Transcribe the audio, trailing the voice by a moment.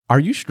Are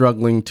you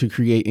struggling to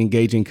create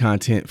engaging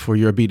content for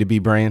your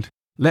B2B brand?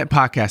 Let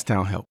Podcast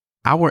Town help.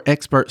 Our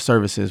expert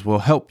services will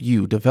help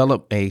you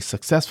develop a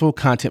successful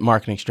content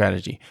marketing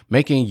strategy,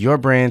 making your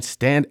brand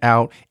stand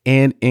out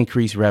and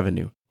increase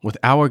revenue. With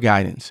our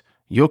guidance,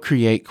 you'll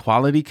create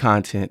quality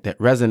content that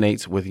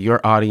resonates with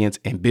your audience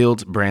and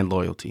builds brand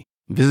loyalty.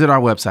 Visit our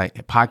website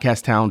at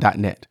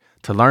podcasttown.net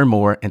to learn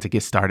more and to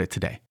get started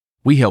today.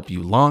 We help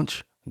you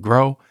launch,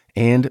 grow,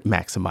 and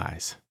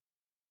maximize.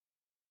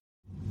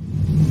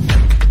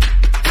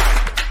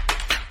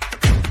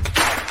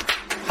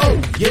 Oh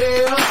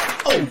yeah,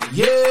 oh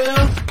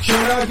yeah,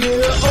 can I get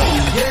a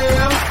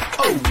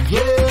oh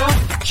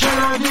yeah, can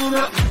I get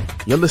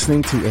a... You're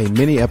listening to a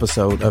mini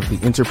episode of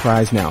the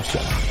Enterprise Now Show,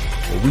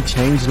 where we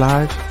change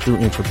lives through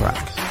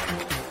enterprise.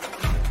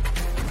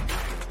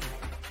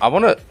 I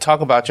want to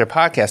talk about your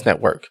podcast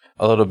network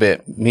a little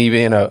bit. Me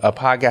being a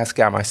podcast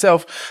guy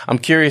myself, I'm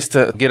curious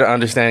to get an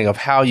understanding of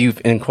how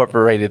you've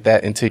incorporated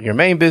that into your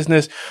main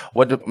business.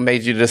 What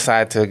made you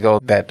decide to go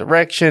that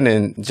direction,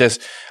 and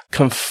just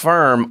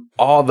confirm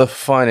all the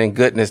fun and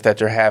goodness that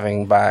you're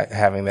having by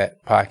having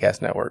that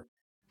podcast network?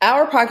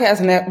 Our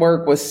podcast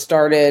network was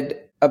started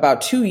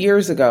about 2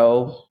 years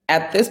ago.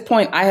 At this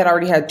point, I had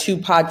already had 2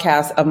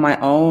 podcasts of my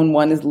own.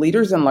 One is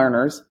Leaders and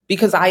Learners,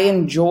 because I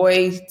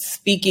enjoy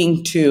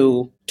speaking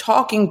to,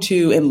 talking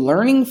to, and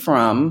learning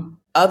from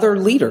other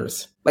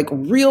leaders, like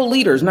real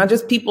leaders, not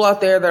just people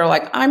out there that are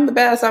like, I'm the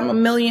best, I'm a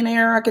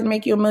millionaire, I can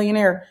make you a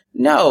millionaire.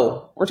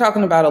 No, we're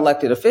talking about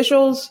elected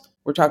officials.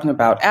 We're talking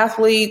about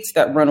athletes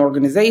that run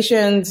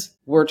organizations.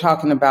 We're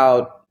talking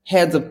about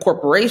heads of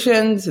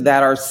corporations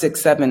that are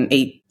 6, 7,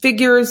 8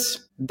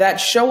 figures that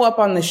show up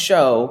on the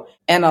show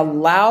and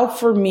allow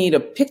for me to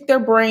pick their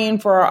brain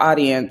for our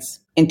audience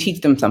and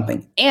teach them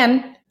something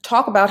and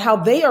talk about how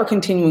they are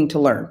continuing to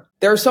learn.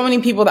 There are so many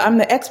people that I'm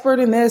the expert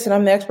in this and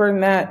I'm the expert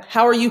in that.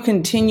 How are you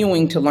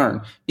continuing to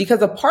learn?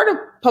 Because a part of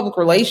public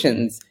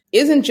relations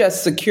isn't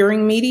just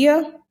securing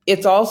media.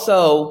 It's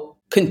also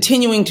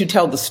continuing to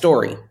tell the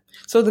story.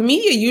 So the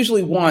media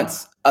usually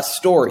wants a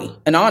story,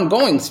 an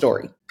ongoing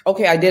story.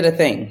 Okay, I did a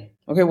thing.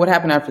 Okay, what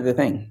happened after the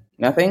thing?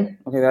 Nothing?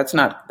 Okay, that's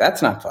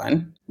not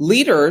fun.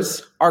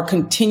 Leaders are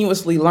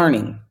continuously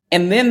learning,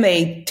 and then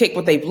they take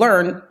what they've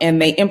learned and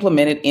they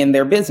implement it in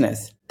their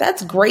business.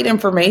 That's great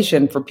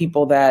information for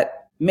people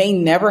that may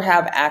never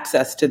have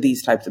access to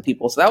these types of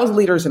people. So that was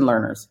Leaders and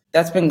Learners.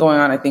 That's been going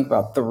on, I think,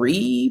 about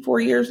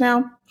 3-4 years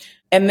now.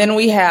 And then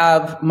we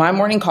have My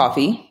Morning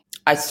Coffee.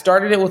 I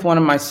started it with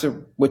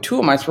with 2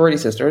 of my sorority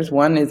sisters.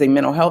 One is a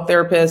mental health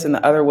therapist, and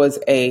the other was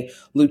a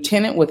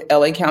lieutenant with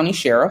LA County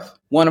Sheriff.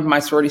 One of my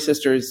sorority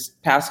sisters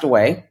passed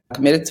away,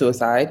 committed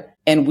suicide,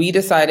 and we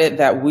decided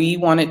that we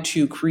wanted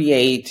to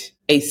create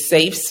a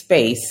safe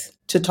space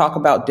to talk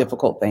about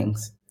difficult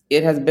things.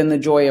 It has been the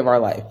joy of our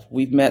life.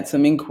 We've met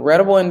some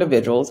incredible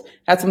individuals,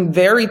 had some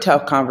very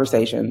tough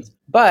conversations,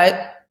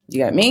 but you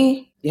got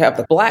me, you have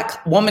the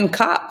Black woman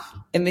cop,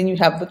 and then you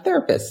have the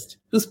therapist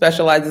who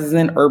specializes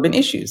in urban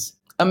issues.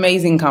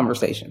 Amazing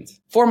conversations.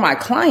 For my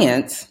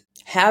clients,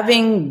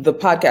 having the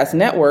podcast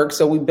network,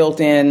 so we built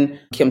in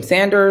Kim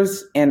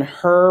Sanders and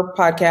her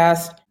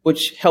podcast,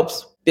 which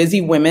helps busy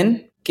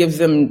women, gives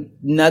them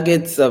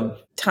nuggets of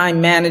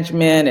time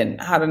management and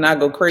how to not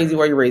go crazy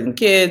while you're raising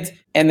kids.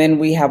 And then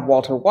we have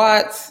Walter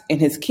Watts in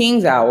his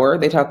King's Hour.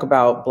 They talk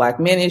about Black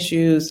men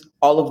issues.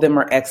 All of them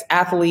are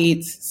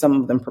ex-athletes,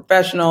 some of them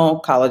professional,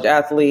 college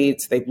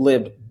athletes. They've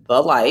lived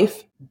the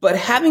life. But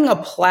having a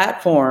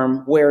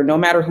platform where no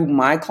matter who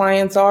my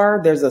clients are,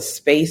 there's a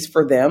space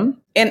for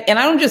them. And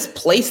I don't just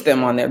place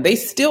them on there. They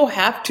still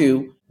have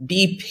to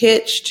be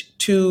pitched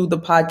to the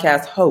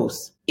podcast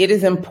hosts. It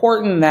is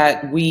important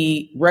that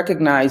we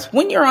recognize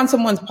when you're on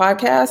someone's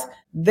podcast,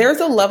 there's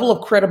a level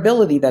of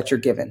credibility that you're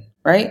given,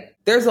 right?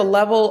 There's a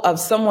level of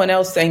someone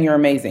else saying you're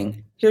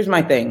amazing. Here's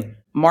my thing.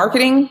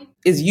 Marketing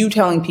is you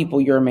telling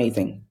people you're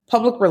amazing.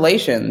 Public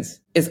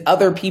relations is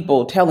other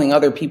people telling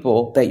other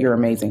people that you're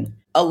amazing.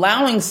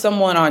 Allowing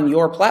someone on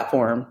your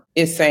platform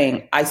is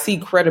saying, I see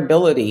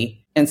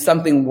credibility and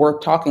something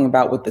worth talking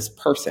about with this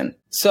person.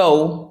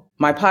 So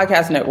my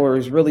podcast network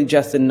is really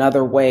just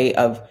another way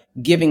of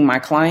giving my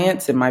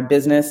clients and my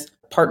business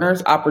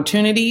partners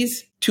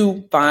opportunities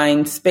to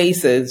find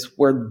spaces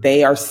where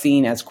they are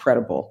seen as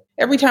credible.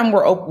 Every time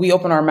we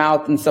open our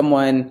mouth and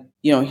someone,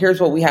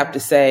 here's what we have to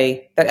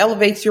say, that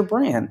elevates your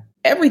brand.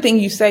 Everything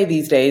you say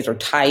these days, or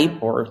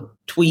type or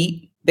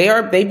tweet,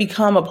 they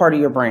become a part of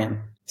your brand.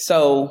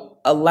 So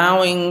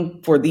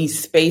allowing for these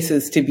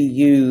spaces to be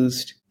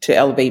used to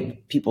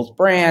elevate people's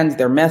brands,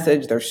 their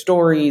message, their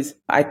stories,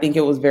 I think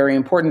it was very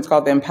important. It's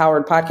called the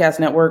Empowered Podcast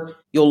Network.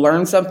 You'll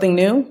learn something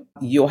new.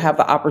 You'll have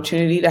the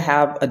opportunity to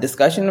have a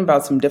discussion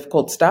about some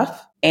difficult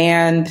stuff.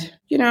 And,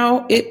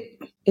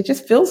 it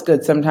just feels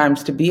good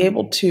sometimes to be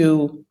able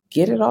to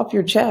get it off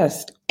your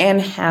chest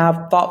and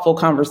have thoughtful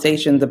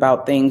conversations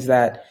about things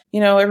that,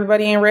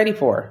 everybody ain't ready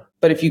for.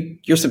 But if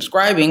you're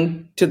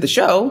subscribing to the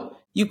show,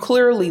 you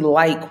clearly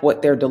like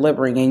what they're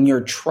delivering and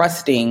you're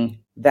trusting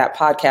that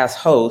podcast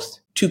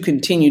host to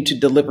continue to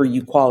deliver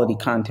you quality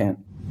content.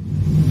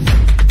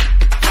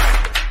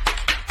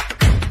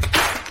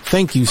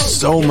 Thank you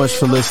so much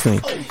for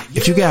listening.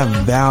 If you got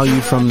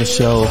value from the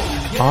show,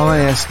 all I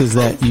ask is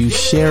that you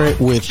share it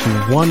with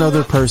one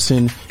other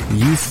person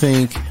you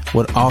think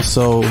would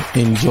also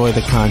enjoy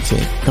the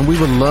content. And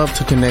we would love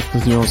to connect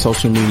with you on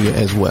social media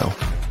as well.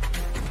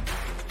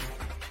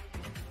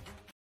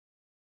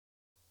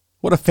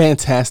 What a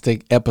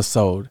fantastic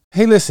episode.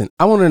 Hey, listen,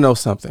 I want to know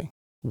something.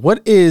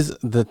 What is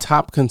the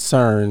top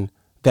concern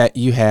that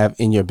you have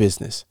in your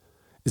business?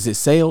 Is it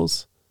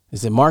sales?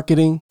 Is it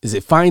marketing? Is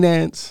it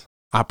finance?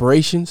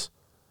 Operations?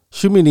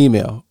 Shoot me an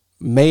email,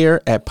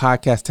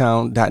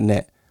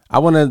 mayor@podcasttown.net. I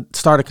want to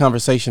start a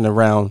conversation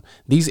around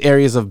these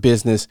areas of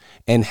business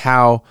and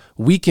how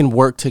we can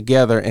work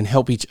together and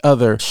help each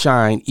other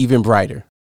shine even brighter.